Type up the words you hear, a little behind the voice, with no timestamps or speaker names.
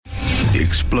The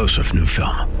explosive new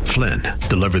film, Flynn,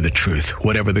 deliver the truth,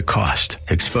 whatever the cost,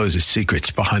 exposes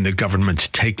secrets behind the government's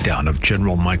takedown of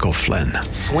General Michael Flynn.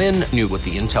 Flynn knew what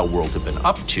the intel world had been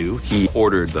up to. He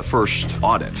ordered the first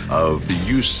audit of the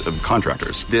use of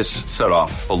contractors. This set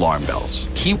off alarm bells.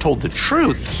 He told the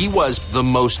truth. He was the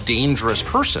most dangerous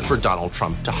person for Donald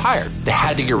Trump to hire. They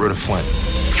had to get rid of Flynn.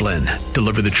 Flynn,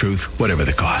 deliver the truth, whatever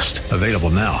the cost. Available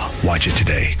now. Watch it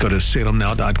today. Go to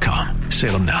salemnow.com.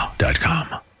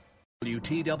 salemnow.com.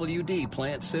 WTWD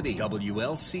Plant City,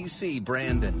 WLCC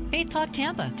Brandon. Faith Talk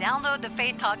Tampa. Download the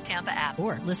Faith Talk Tampa app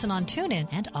or listen on TuneIn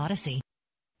and Odyssey.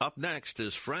 Up next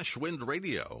is Fresh Wind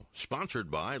Radio, sponsored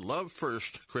by Love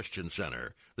First Christian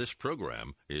Center. This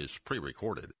program is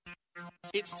pre-recorded.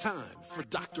 It's time for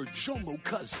Dr. Jomo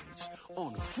Cousins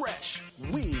on Fresh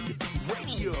Wind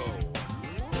Radio.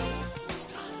 It's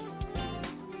time.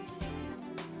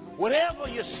 Whatever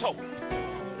you sow,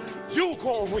 you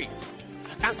gonna reap.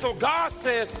 And so God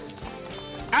says,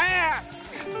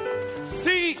 ask,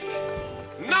 seek,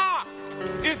 knock.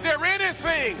 Is there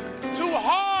anything too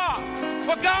hard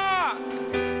for God?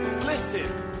 Listen,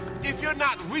 if you're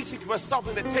not reaching for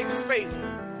something that takes faith,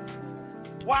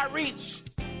 why reach?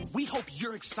 We hope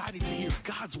you're excited to hear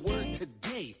God's word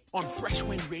today on Fresh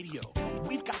Wind Radio.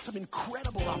 We've got some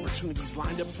incredible opportunities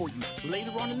lined up for you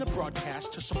later on in the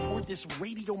broadcast to support this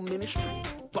radio ministry.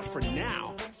 But for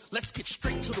now, let's get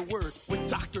straight to the word with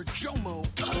Dr. Jomo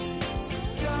Cousins.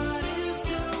 God is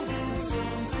doing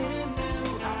something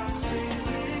new. I feel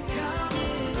it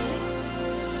coming.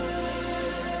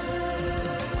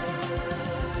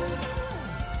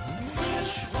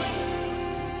 Fresh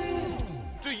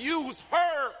Wind. To use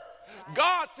her,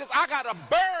 God says, I got a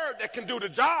bird that can do the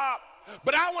job,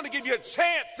 but I want to give you a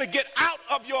chance to get out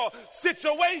of your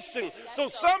situation. So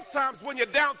sometimes when you're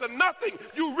down to nothing,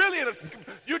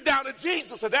 you're down to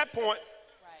Jesus at that point.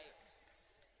 Right.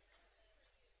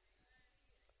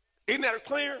 Isn't that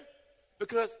clear?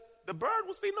 Because the bird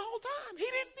was feeding the whole time. He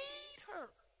didn't need her.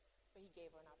 But he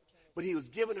gave her an opportunity. But he was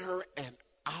giving her an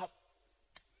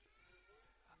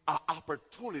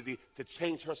opportunity to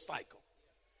change her cycle.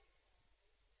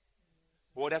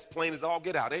 Boy, that's plain as all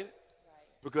get out, ain't it?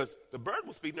 Right. Because the bird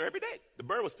was feeding her every day. The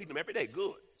bird was feeding him every day. Good.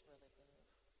 Really good.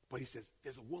 But he says,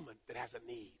 there's a woman that has a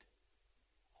need.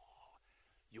 Oh,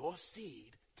 your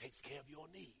seed takes care of your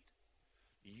need.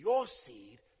 Your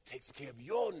seed takes care of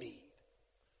your need.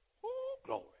 Oh,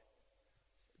 glory.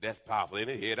 That's powerful,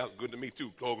 ain't it? Yeah, that was good to me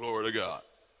too. Oh, glory to God.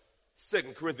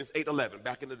 2 Corinthians 8:11,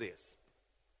 back into this.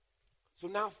 So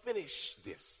now finish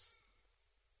this,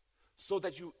 so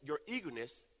that your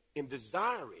eagerness in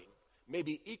desiring may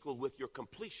be equal with your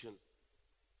completion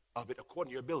of it according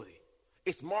to your ability.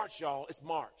 It's March, y'all. It's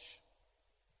March.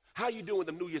 How you doing with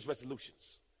the New Year's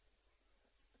resolutions?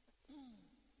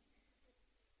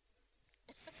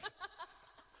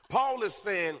 Paul is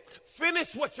saying,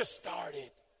 finish what you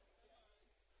started.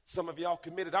 Some of y'all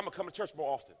committed, I'm going to come to church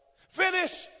more often.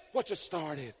 Finish what you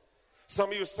started.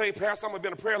 Some of you say, Pastor, I'm going to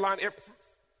be in a prayer line.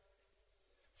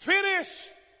 Finish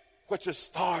what you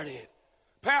started.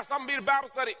 Pastor, I'm going to be in a Bible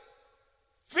study.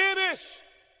 Finish.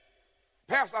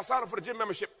 Pastor, I signed up for the gym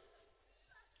membership.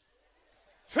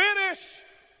 Finish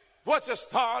what you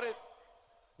started.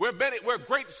 We're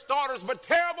great starters, but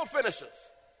terrible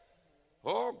finishers.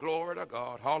 Oh, glory to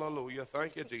God. Hallelujah.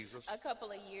 Thank you, Jesus. A couple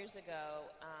of years ago,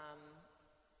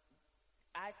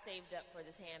 I saved up for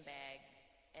this handbag,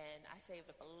 and I saved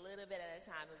up a little bit at a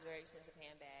time. It was a very expensive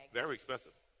handbag. Very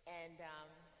expensive.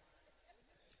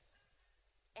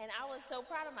 And I was so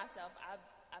proud of myself.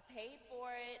 I paid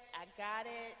for it. I got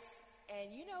it.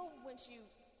 And you know, once you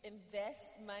invest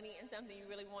money in something you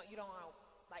really want, you don't want to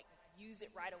like use it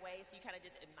right away. So you kind of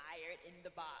just admire it in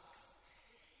the box.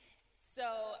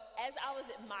 So as I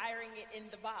was admiring it in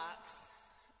the box,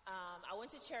 I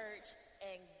went to church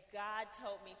and God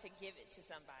told me to give it to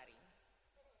somebody.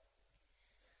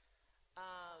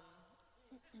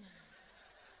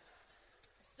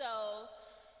 So,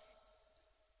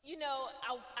 you know,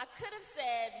 I could have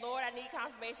said, Lord, I need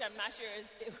confirmation. I'm not sure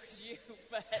it was you,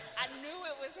 but I knew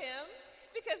it was him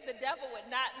because the devil would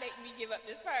not make me give up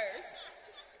this purse.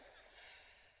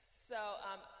 So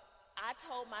I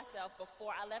told myself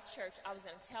before I left church, I was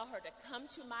going to tell her to come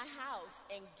to my house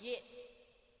and get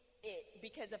it,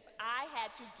 because if I had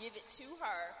to give it to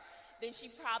her, then she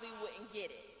probably wouldn't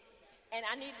get it. And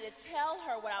I needed to tell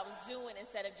her what I was doing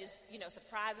instead of just, you know,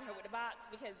 surprising her with the box,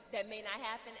 because that may not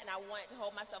happen, and I wanted to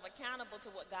hold myself accountable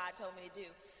to what God told me to do.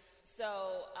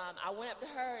 So I went up to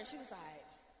her, and she was like,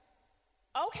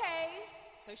 okay.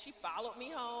 So she followed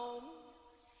me home,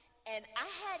 and I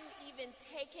hadn't even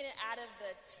taken it out of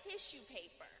the tissue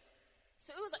paper.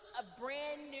 So it was like a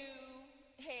brand new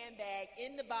handbag bag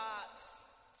in the box,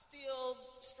 still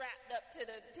strapped up to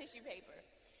the tissue paper.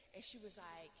 And she was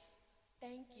like,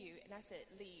 thank you. And I said,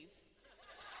 leave.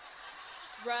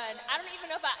 Run. I don't even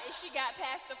know if she got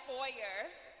past the foyer.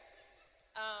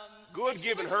 Good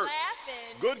giving hurt.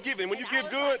 Laughing, good giving. When you give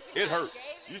good, like, it hurt.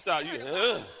 You saw you.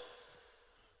 And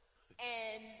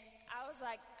I was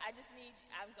like, I'm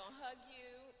going to hug you,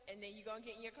 and then you're going to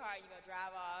get in your car, and you're going to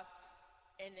drive off,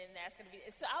 and then that's going to be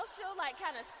it. So I was still like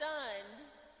kind of stunned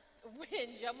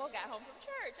when Jomo got home from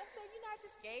church. I said, I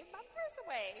just gave my purse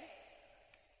away.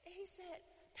 And he said,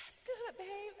 that's good,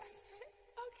 babe. I said,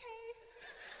 okay.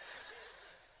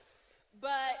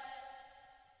 But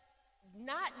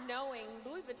not knowing,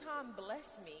 Louis Vuitton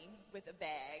blessed me with a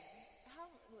bag.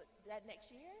 That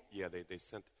next year? Yeah, they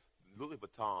sent Louis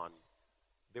Vuitton.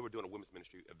 They were doing a women's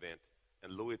ministry event,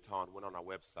 and Louis Vuitton went on our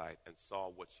website and saw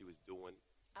what she was doing.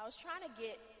 I was trying to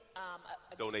get a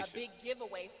donation, big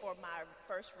giveaway for my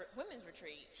first women's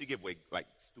retreat. She gave away like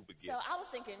stupid gifts. So I was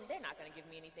thinking, they're not going to give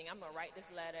me anything. I'm going to write this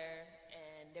letter,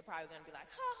 and they're probably going to be like,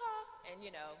 ha ha, and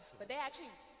But they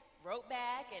actually wrote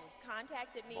back and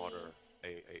contacted me. Bought her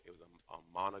it was a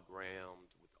monogrammed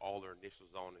with all her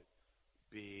initials on it,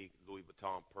 big Louis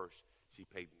Vuitton purse. She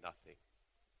paid nothing.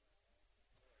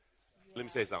 Yeah. Let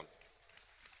me say something.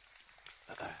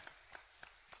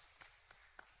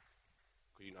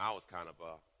 I was kind of,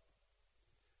 I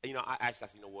actually said,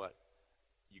 you know what?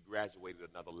 You graduated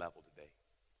another level today.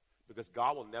 Because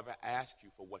God will never ask you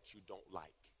for what you don't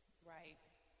like. Right.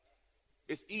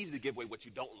 It's easy to give away what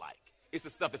you don't like. It's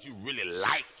the stuff that you really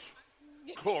like.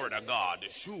 Glory to God. The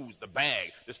shoes, the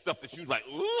bag, the stuff that you like.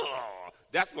 Ugh,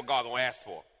 that's what God going to ask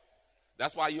for.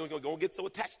 That's why you're going to get so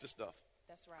attached to stuff.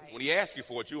 That's right. When he asks you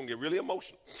for it, you're going to get really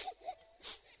emotional.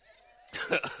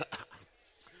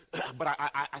 But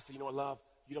I said, you know what, love?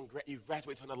 You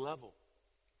graduate to another level.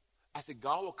 I said,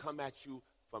 God will come at you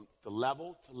from the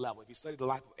level to level. If you study the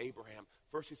life of Abraham,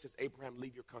 first he says, Abraham,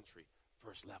 leave your country,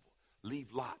 first level.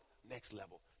 Leave Lot, next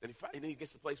level. Then he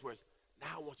gets to the place where it's,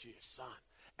 now I want you your son.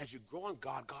 As you grow in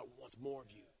God, God wants more of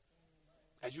you.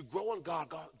 As you grow in God,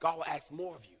 God will ask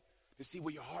more of you to see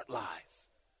where your heart lies.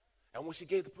 And when she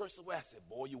gave the purse away, I said,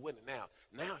 boy, you're winning now.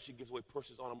 Now she gives away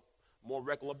purses on a more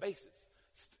regular basis.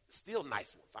 Still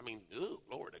nice ones. I mean,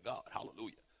 glory to God.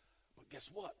 Hallelujah. But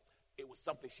guess what? It was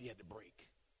something she had to break.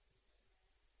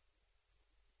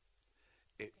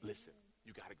 Listen,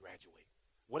 you got to graduate.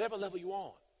 Whatever level you're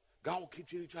on, God will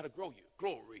continue to try to grow you.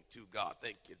 Glory to God.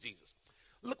 Thank you, Jesus.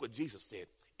 Look what Jesus said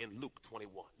in Luke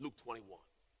 21. Luke 21.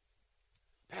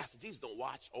 Pastor, Jesus don't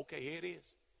watch. Okay, here it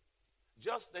is.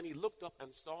 Just then he looked up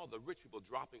and saw the rich people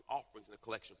dropping offerings in the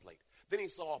collection plate. Then he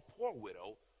saw a poor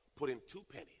widow put in 2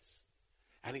 pennies.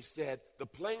 And he said, the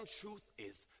plain truth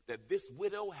is that this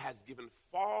widow has given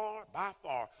by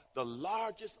far, the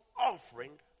largest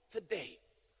offering today.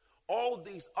 All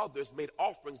these others made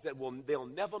offerings that they'll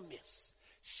never miss.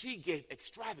 She gave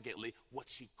extravagantly what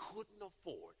she couldn't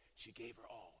afford. She gave her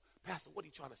all. Pastor, what are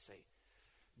you trying to say?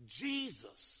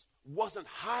 Jesus wasn't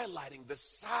highlighting the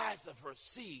size of her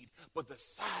seed, but the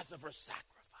size of her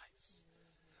sacrifice.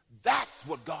 That's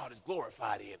what God is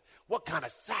glorified in. What kind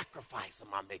of sacrifice am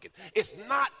I making? It's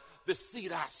not the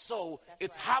seed I sow.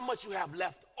 It's right. How much you have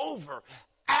left over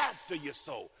after you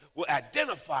sow will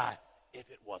identify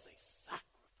if it was a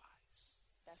sacrifice.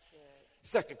 That's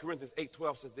good. 2 Corinthians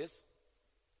 8:12 says this.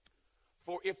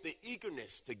 For if the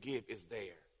eagerness to give is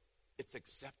there, it's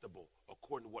acceptable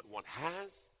according to what one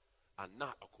has and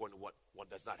not according to what one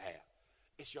does not have.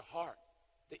 It's your heart,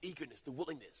 the eagerness, the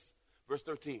willingness. Verse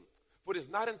 13. For it is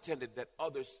not intended that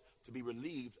others to be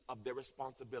relieved of their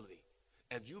responsibility,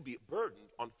 and you be burdened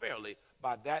unfairly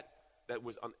by that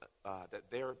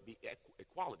there be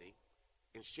equality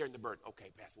in sharing the burden. Okay,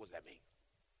 Pastor, what does that mean?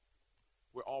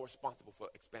 We're all responsible for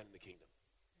expanding the kingdom.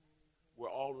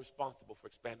 We're all responsible for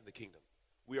expanding the kingdom.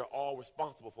 We are all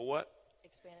responsible for what?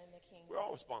 Expanding the kingdom. We're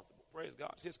all responsible. Praise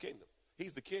God. It's his kingdom.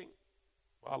 He's the king.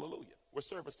 Hallelujah. We're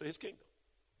servants to his kingdom.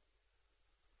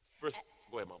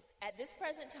 Go ahead, Mom. At this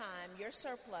present time, your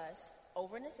surplus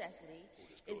over necessity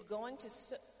is going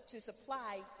to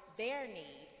supply their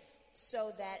need,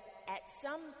 so that at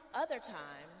some other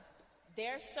time,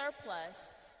 their surplus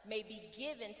may be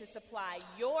given to supply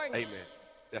your need. Amen.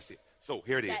 That's it. So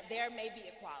here it is. That there may be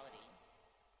equality.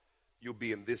 You'll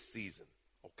be in this season,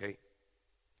 okay?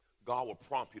 God will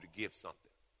prompt you to give something.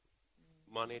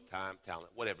 Money, time,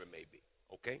 talent, whatever it may be,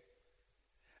 okay?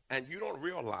 And you don't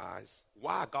realize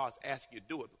why God's asking you to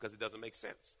do it because it doesn't make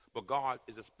sense. But God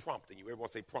is just prompting you. Everyone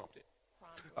say prompted.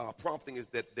 Prompting is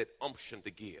that umption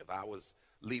to give. I was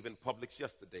leaving Publix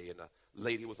yesterday, and a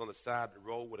lady was on the side of the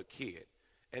road with a kid.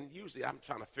 And usually I'm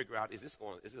trying to figure out, is it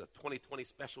a 20-20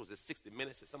 special? Is it 60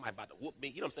 minutes? Is somebody about to whoop me?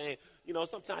 You know what I'm saying? You know,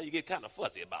 sometimes you get kind of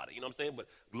fuzzy about it. You know what I'm saying? But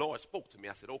the Lord spoke to me.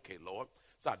 I said, okay, Lord.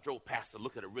 So I drove past to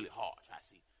look at it really hard.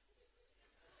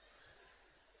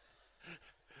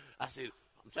 I said,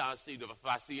 I'm trying to see if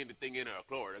I see anything in her.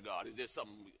 Glory to God. Is there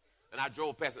something? And I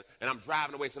drove past it, and I'm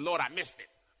driving away. I said, Lord, I missed it.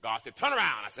 God said, turn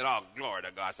around. I said, oh, glory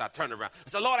to God. So I turned around. I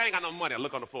said, Lord, I ain't got no money. I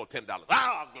look on the floor, $10.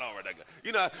 Oh, glory to God.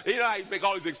 You know how you make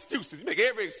all these excuses. You make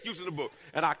every excuse in the book.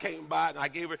 And I came by, and I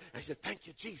gave her, and she said, thank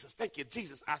you, Jesus. Thank you,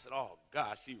 Jesus. I said, oh,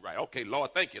 God, she right. Okay,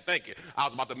 Lord, thank you. I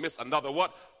was about to miss another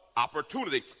what?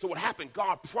 Opportunity. So what happened?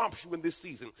 God prompts you in this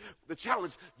season. The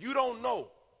challenge, you don't know.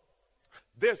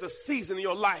 There's a season in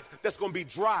your life that's going to be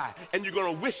dry, and you're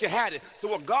going to wish you had it. So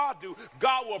what God do,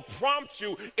 God will prompt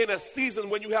you in a season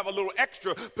when you have a little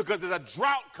extra because there's a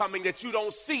drought coming that you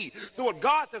don't see. So what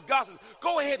God says,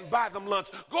 go ahead and buy them lunch.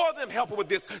 Go ahead and help them with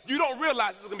this. You don't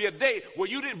realize there's going to be a day where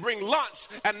you didn't bring lunch,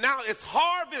 and now it's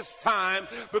harvest time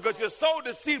because you're sowed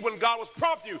the seed when God was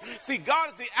prompting you. See, God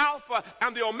is the Alpha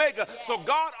and the Omega, so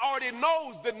God already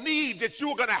knows the need that you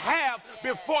are going to have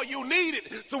before you need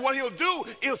it. So what he'll do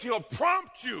is he'll prompt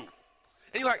you.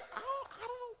 And you're like, I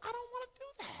don't want to do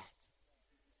that.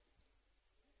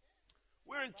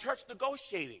 We're in church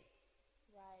negotiating.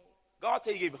 Right. God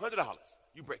tell you he gave you $100.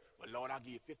 You break, well, Lord, I'll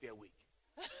give you 50 a week.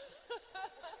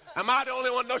 Am I the only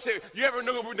one negotiating? You ever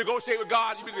negotiate with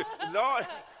God? You be, Lord,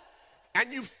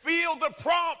 and you feel the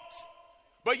prompt,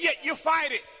 but yet you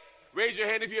fight it. Raise your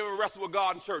hand if you ever wrestle with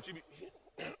God in church.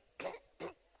 Right.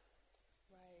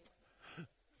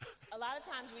 A lot of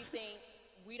times we think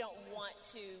we don't want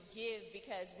to give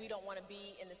because we don't want to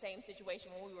be in the same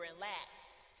situation when we were in lack.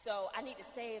 So I need to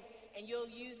save, and you'll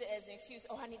use it as an excuse,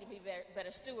 I need to be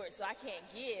better steward, so I can't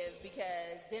give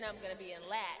because then I'm going to be in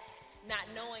lack, not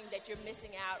knowing that you're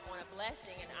missing out on a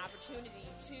blessing and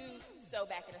opportunity to sow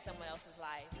back into someone else's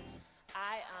life.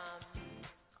 I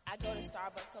go to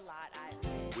Starbucks a lot.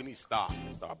 We need stock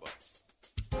at Starbucks.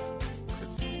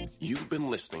 You've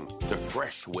been listening to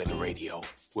Fresh Wind Radio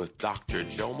with Dr.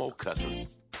 Jomo Cousins,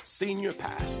 Senior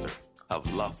Pastor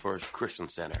of Love First Christian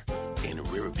Center in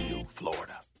Riverview,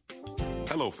 Florida.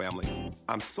 Hello, family.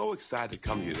 I'm so excited to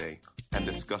come to you today and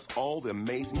discuss all the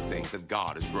amazing things that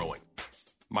God is growing.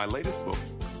 My latest book,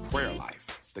 Prayer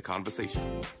Life, The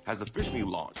Conversation, has officially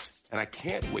launched, and I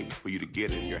can't wait for you to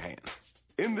get it in your hands.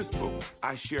 In this book,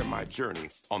 I share my journey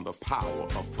on the power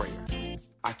of prayer.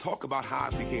 I talk about how I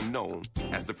became known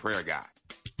as the prayer guy.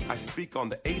 I speak on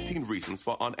the 18 reasons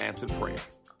for unanswered prayer,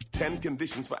 10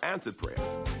 conditions for answered prayer,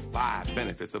 5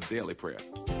 benefits of daily prayer,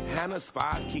 Hannah's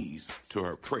 5 keys to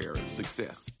her prayer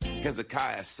success,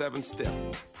 Hezekiah's 7-step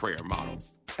prayer model,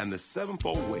 and the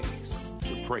 7-fold ways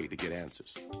to pray to get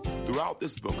answers. Throughout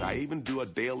this book, I even do a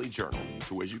daily journal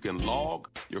to where you can log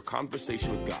your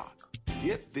conversation with God.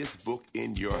 Get this book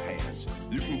in your hands.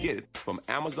 You can get it from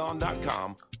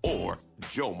Amazon.com or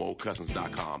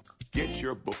JomoCousins.com. Get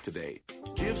your book today.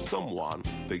 Give someone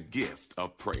the gift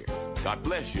of prayer. God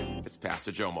bless you. It's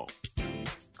Pastor Jomo.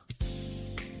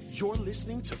 You're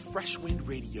listening to Fresh Wind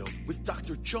Radio with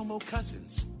Dr. Jomo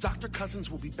Cousins. Dr.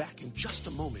 Cousins will be back in just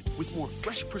a moment with more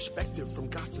fresh perspective from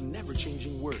God's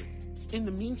never-changing word. In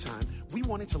the meantime, we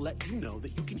wanted to let you know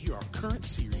that you can hear our current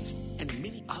series and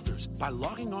many others by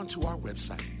logging on to our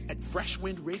website at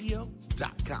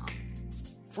freshwindradio.com.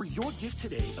 For your gift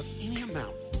today of any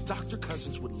amount, Dr.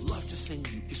 Cousins would love to send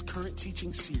you his current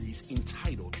teaching series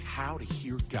entitled How to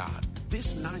Hear God.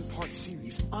 This 9-part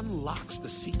series unlocks the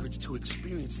secrets to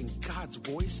experiencing God's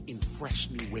voice in fresh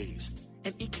new ways,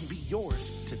 and it can be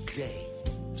yours today.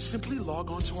 Simply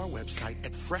log on to our website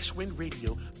at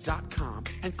freshwindradio.com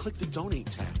and click the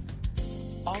Donate tab.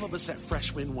 All of us at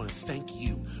Freshwind want to thank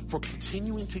you for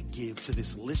continuing to give to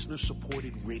this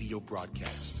listener-supported radio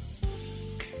broadcast.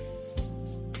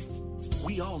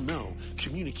 We all know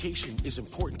communication is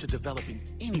important to developing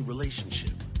any relationship.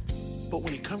 But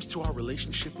when it comes to our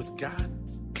relationship with God,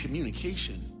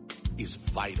 communication is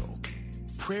vital.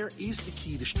 Prayer is the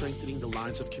key to strengthening the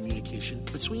lines of communication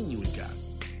between you and God.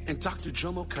 And Dr.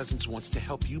 Jomo Cousins wants to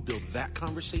help you build that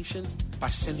conversation by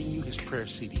sending you his prayer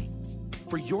CD.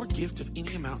 For your gift of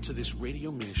any amount to this radio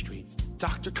ministry,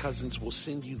 Dr. Cousins will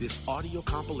send you this audio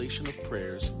compilation of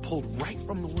prayers pulled right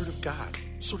from the Word of God.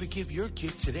 So to give your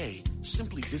gift today,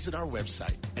 simply visit our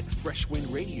website at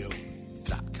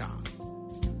freshwindradio.com.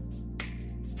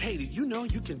 Hey, did you know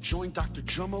you can join Dr.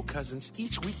 Jomo Cousins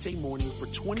each weekday morning for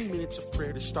 20 minutes of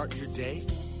prayer to start your day?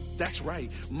 That's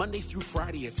right. Monday through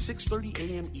Friday at 6:30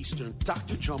 a.m. Eastern,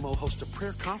 Dr. Jomo hosts a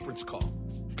prayer conference call.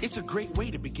 It's a great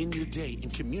way to begin your day in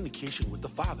communication with the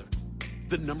Father.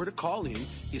 The number to call in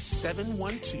is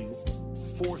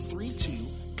 712-432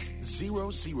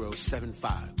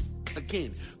 712-432-0075.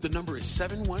 Again, the number is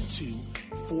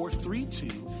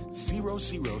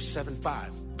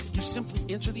 712-432-0075. You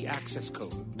simply enter the access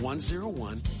code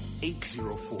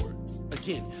 101804.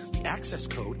 Again, the access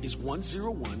code is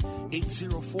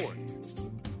 101804.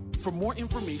 For more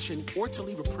information or to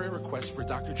leave a prayer request for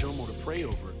Dr. Jomo to pray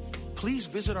over, please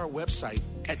visit our website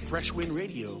at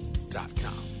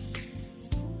freshwindradio.com.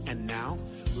 And now,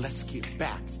 let's get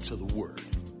back to the Word.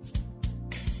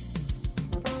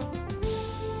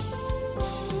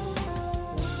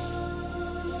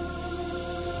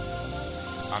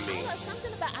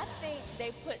 I think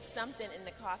they put something in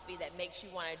the coffee that makes you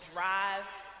want to drive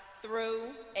through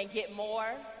and get more.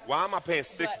 Why am I paying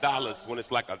 $6 when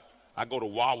it's like I go to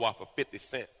Wawa for 50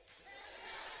 cents?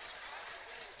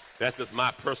 That's just my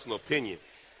personal opinion,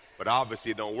 but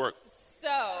obviously it don't work.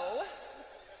 So,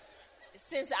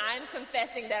 since I'm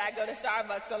confessing that I go to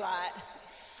Starbucks a lot,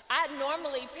 I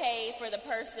normally pay for the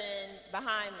person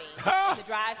behind me in the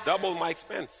drive-thru. Double my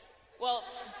expense. Well,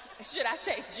 should I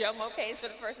say Jomo pays for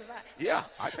the person behind? Yeah,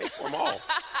 I pay for them all.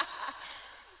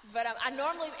 But I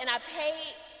normally, and I pay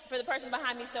for the person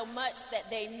behind me so much that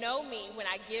they know me when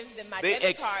I give them my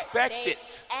debit card. They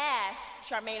ask,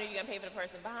 Charmaine, are you going to pay for the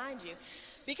person behind you?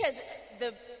 Because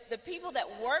the people that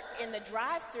work in the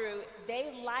drive-thru,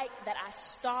 they like that I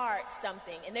start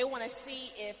something, and they want to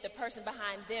see if the person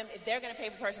behind them, if they're going to pay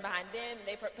for the person behind them, and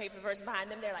they pay for the person behind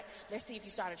them, they're like, let's see if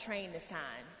you start a train this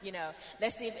time,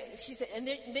 let's see if, she said, and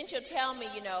then she'll tell me,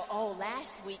 oh,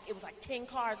 last week it was like 10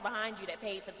 cars behind you that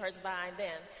paid for the person behind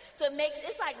them. So it makes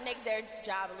their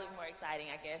job a little more exciting,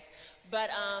 I guess.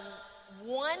 But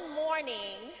one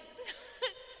morning,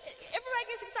 everybody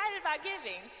gets excited about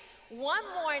giving. One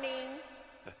morning,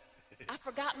 I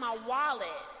forgot my wallet.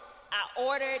 I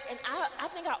ordered, and I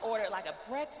think I ordered like a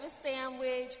breakfast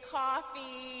sandwich,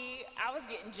 coffee. I was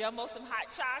getting Jumbo some hot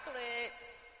chocolate.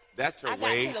 That's her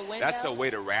way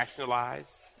to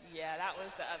rationalize. Yeah, that was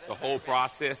the other. The whole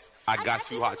process. I got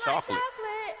you hot chocolate.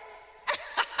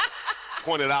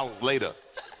 $20 later.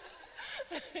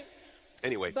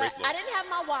 Anyway, but I didn't have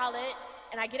my wallet.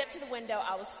 And I get up to the window.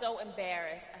 I was so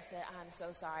embarrassed. I said, I'm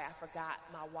so sorry. I forgot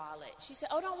my wallet. She said,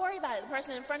 oh, don't worry about it. The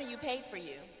person in front of you paid for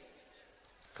you.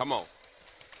 Come on.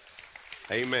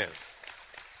 Amen.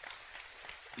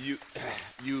 You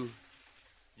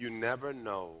never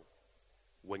know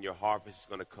when your harvest is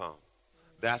going to come.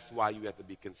 That's why you have to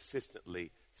be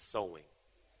consistently sowing.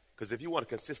 Because if you want to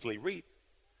consistently reap,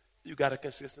 you got to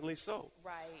consistently sow.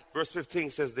 Right. Verse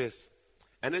 15 says this,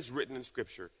 and it's written in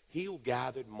Scripture, he who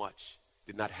gathered much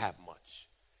did not have much,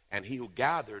 and he who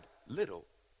gathered little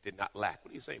did not lack. What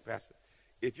are you saying, Pastor?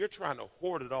 If you're trying to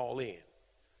hoard it all in,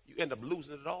 you end up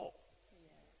losing it all.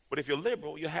 Yes. But if you're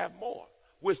liberal, you have more.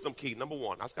 Wisdom key, number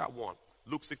one. I've got one.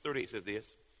 Luke 6:38 says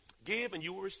this, give and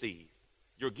you will receive.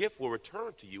 Your gift will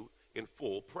return to you in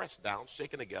full, pressed down,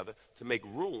 shaken together to make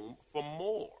room for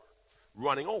more,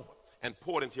 running over and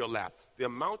poured into your lap. The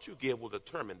amount you give will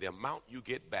determine the amount you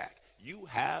get back. You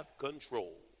have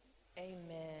control.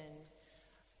 Amen.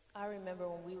 I remember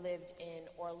when we lived in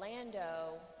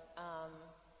Orlando,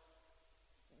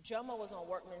 Jomo was on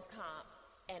workman's comp,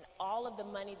 and all of the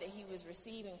money that he was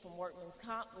receiving from workman's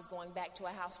comp was going back to a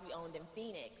house we owned in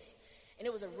Phoenix. And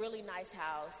it was a really nice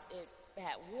house. It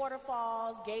had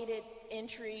waterfalls, gated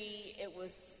entry. It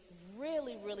was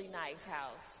really, really nice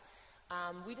house.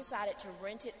 We decided to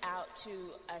rent it out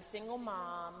to a single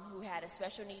mom who had a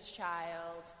special needs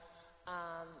child.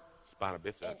 Spina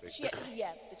bifida, I think.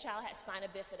 The child had spina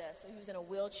bifida, so he was in a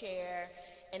wheelchair,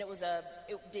 and it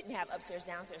didn't have upstairs,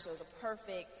 downstairs, so it was a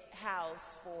perfect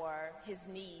house for his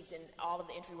needs, and all of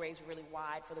the entryways were really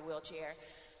wide for the wheelchair.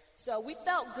 So we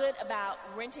felt good about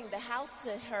renting the house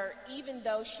to her, even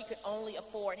though she could only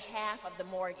afford half of the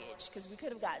mortgage, because we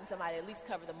could have gotten somebody to at least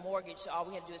cover the mortgage, so all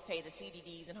we had to do is pay the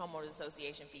CDDs and homeowners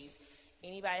association fees.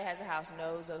 Anybody that has a house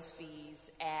knows those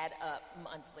fees add up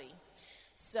monthly.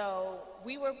 So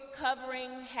we were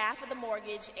covering half of the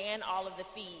mortgage and all of the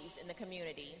fees in the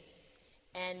community.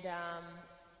 And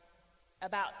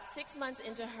about 6 months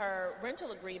into her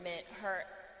rental agreement, her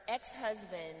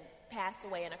ex-husband passed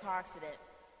away in a car accident,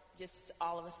 just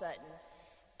all of a sudden.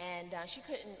 And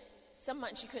some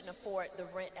months she couldn't afford the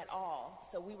rent at all.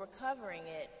 So we were covering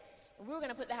it. We were going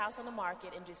to put the house on the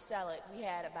market and just sell it. We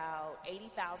had about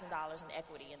 $80,000 in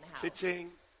equity in the house.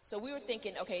 Cha-ching. So we were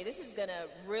thinking, okay, this is going to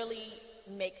really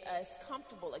make us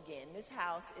comfortable again. This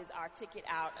house is our ticket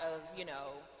out of,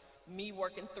 me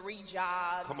working 3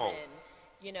 jobs and,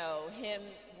 him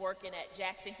working at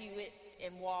Jackson Hewitt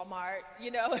in Walmart.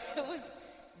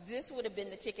 This would have been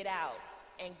the ticket out.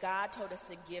 And God told us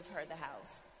to give her the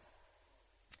house.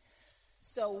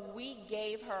 So we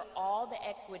gave her all the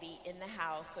equity in the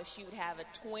house so she would have a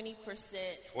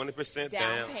 20%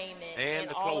 down payment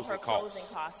and all of her closing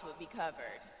costs would be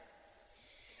covered.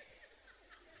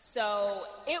 So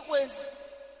it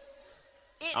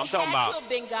had to have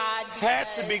been God.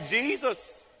 Had to be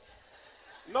Jesus.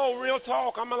 No, real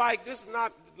talk. I'm like, this is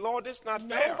not, Lord, this is not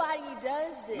fair. Nobody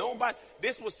does this. Nobody.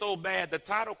 This was so bad. The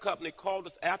title company called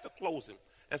us after closing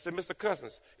and said, Mr.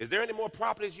 Cousins, is there any more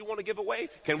properties you want to give away?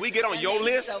 Can we get on your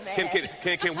list? So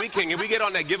can we get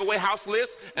on that giveaway house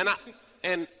list? And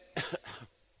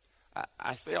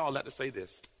I say all that to say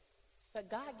this. But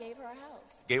God gave her a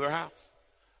house. Gave her a house.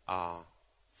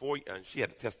 And she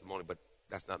had a testimony, but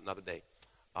that's not another day.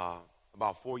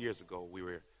 About 4 years ago, we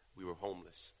were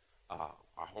homeless. Our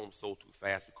home sold too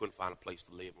fast. We couldn't find a place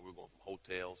to live, and we were going from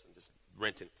hotels and just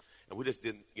renting. And we just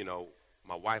didn't,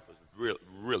 my wife was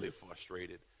really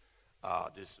frustrated.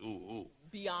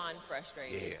 Beyond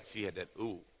frustrated. Yeah, she had that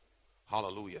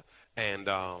hallelujah. And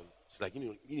she's like,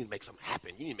 you need to make something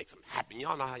happen. You need to make something happen.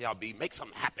 Y'all know how y'all be. Make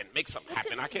something happen. Make something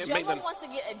happen. I can't make nothing. wants to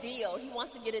get a deal. He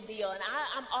wants to get a deal, and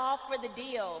I'm all for the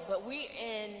deal. But we're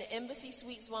in Embassy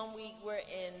Suites 1 week. We're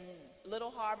in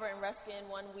Little Harbor and Ruskin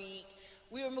 1 week.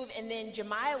 We were moving, and then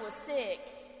Jemiah was sick,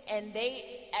 and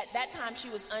at that time she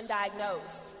was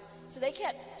undiagnosed. So they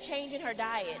kept changing her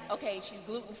diet. Okay, she's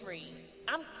gluten-free.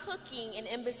 I'm cooking in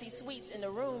Embassy Suites in the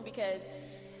room because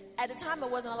at the time there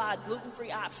wasn't a lot of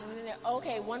gluten-free options. And then,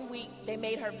 1 week they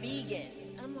made her vegan.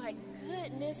 I'm like,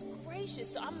 goodness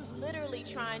gracious. So I'm literally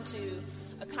trying to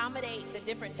accommodate the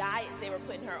different diets they were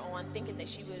putting her on, thinking that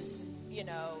she was, she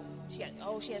has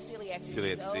celiac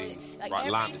disease.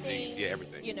 Lyme disease,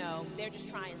 everything. They're just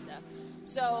trying stuff.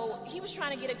 So he was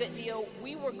trying to get a good deal.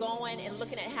 We were going and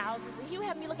looking at houses, and he would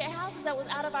have me look at houses that was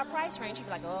out of our price range. He'd be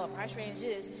like, oh, price range is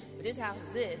this, but this house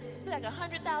is this. It'd be like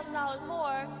 $100,000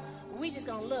 more. We just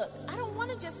gonna look. I don't want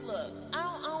to just look.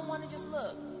 I don't want to just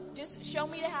look. Just show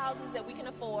me the houses that we can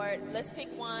afford. Let's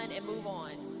pick one and move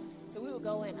on. So we would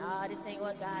go in, this ain't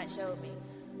what God showed me.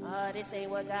 This ain't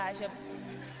what God showed me.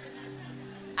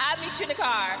 I'll meet you in the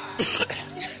car.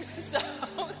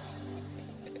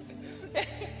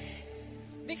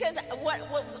 Because what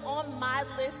was on my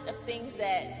list of things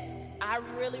that I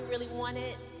really, really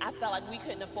wanted, I felt like we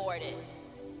couldn't afford it.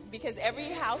 Because every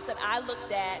house that I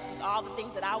looked at, with all the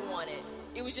things that I wanted,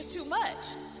 it was just too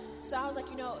much. So I was like,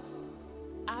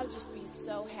 I would just be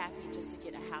so happy just to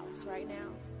get a house right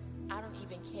now. I don't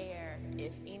even care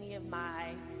if any of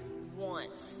my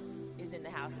wants is in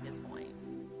the house at this point.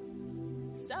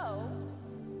 So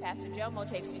Pastor Jomo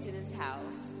takes me to this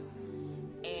house,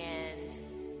 and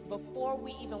before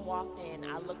we even walked in,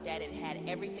 I looked at it, had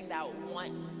everything that I would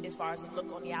want as far as the look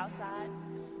on the outside.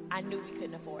 I knew we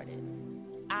couldn't afford it.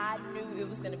 I knew it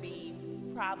was going to be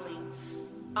probably,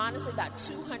 honestly, about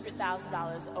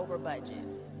 $200,000 over budget.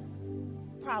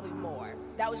 Probably more.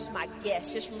 That was just my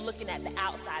guess, just from looking at the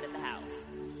outside of the house.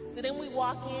 So then we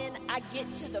walk in, I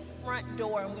get to the front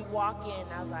door, and we walk in,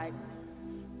 and I was like,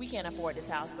 we can't afford this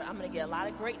house, but I'm going to get a lot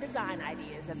of great design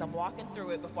ideas as I'm walking through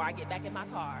it before I get back in my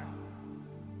car.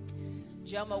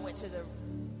 Jomo went to the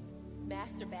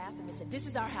master bathroom and said, this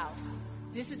is our house.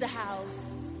 This is a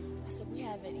house. I said, we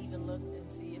haven't even looked and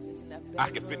see if it's enough bedrooms. I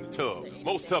can fit in the tub.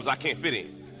 Most tubs I can't fit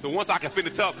in. So once I can fit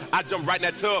in the tub, I jump right in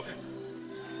that tub.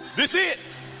 This it.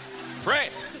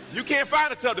 Pray. You can't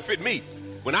find a tub to fit me.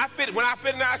 When I fit in there, I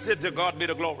said, to God be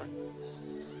the glory.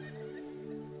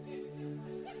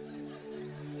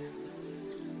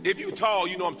 If you tall,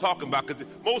 you know what I'm talking about, because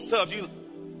most tubs,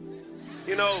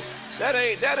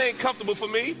 that ain't comfortable for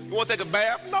me. You want to take a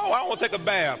bath? No, I don't want to take a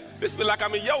bath. This feel like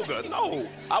I'm in yoga. No,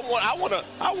 I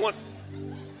want.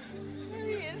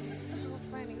 He is so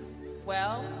funny.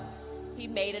 Well, he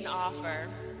made an offer,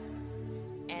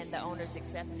 and the owners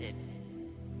accepted.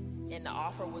 And the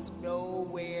offer was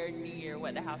nowhere near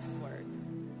what the house was worth.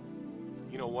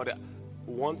 You know what?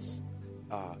 Once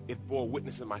it bore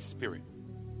witness in my spirit.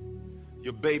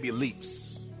 Your baby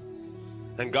leaps.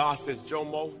 And God says,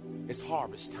 Jomo, it's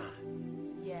harvest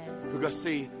time. Yes. Because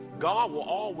see, God will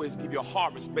always give you a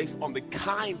harvest based on the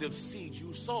kind of seed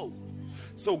you sow.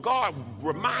 So God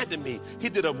reminded me,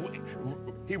 he rewinded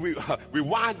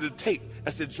the tape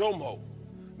and said, Jomo,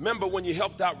 remember when you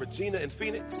helped out Regina in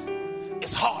Phoenix?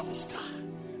 It's harvest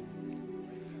time.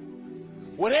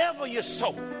 Whatever you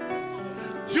sow,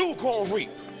 you're going to reap.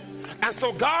 And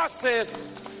so God says,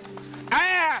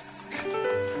 ask,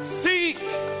 seek,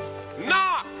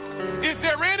 knock. Is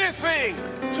there anything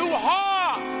too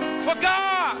hard for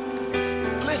God?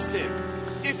 Listen,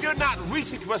 if you're not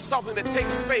reaching for something that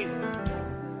takes faith,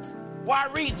 Why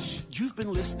reach? You've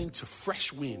been listening to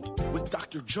Fresh Wind with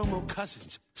Dr. Jomo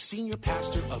Cousins, Senior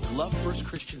Pastor of Love First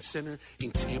Christian Center in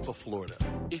Tampa, Florida.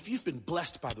 If you've been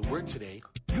blessed by the word today,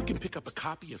 you can pick up a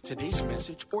copy of today's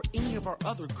message or any of our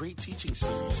other great teaching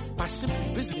series by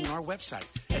simply visiting our website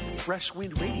at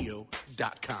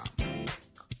freshwindradio.com.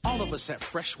 All of us at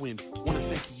Fresh Wind want to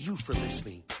thank you for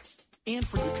listening and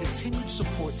for your continued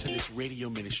support to this radio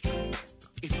ministry.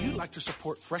 If you'd like to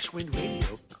support Fresh Wind Radio,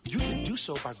 you can do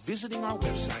so by visiting our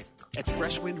website at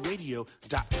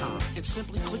freshwindradio.com and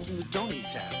simply clicking the Donate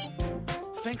tab.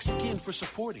 Thanks again for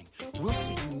supporting. We'll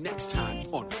see you next time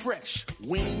on Fresh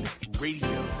Wind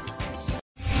Radio.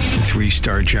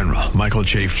 3-star General Michael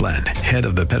J. Flynn, head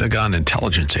of the Pentagon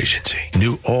Intelligence Agency,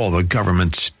 knew all the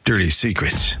government's dirty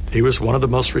secrets. He was one of the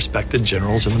most respected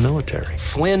generals in the military.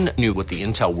 Flynn knew what the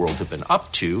intel world had been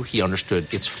up to. He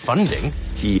understood its funding.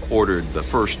 He ordered the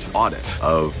first audit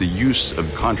of the use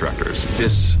of contractors.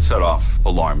 This set off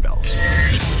alarm bells.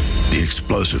 The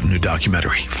explosive new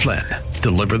documentary, Flynn,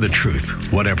 Deliver the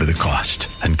Truth, Whatever the Cost,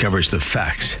 uncovers the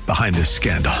facts behind this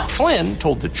scandal. Flynn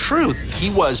told the truth. He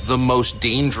was the most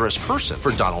dangerous person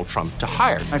for Donald Trump to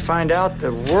hire. I find out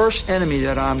the worst enemy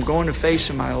that I'm going to face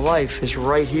in my life is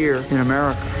right here in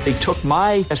America. They took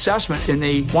my assessment and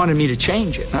they wanted me to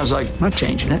change it. And I was like, I'm not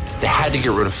changing it. They had to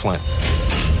get rid of Flynn.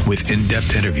 With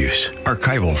in-depth interviews,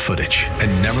 archival footage,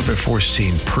 and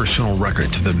never-before-seen personal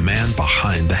records of the man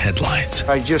behind the headlines.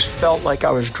 I just felt like I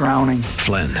was drowning.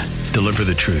 Flynn, Deliver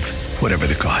the Truth, Whatever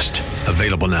the Cost.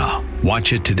 Available now.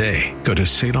 Watch it today. Go to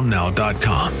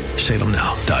salemnow.com.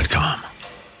 salemnow.com.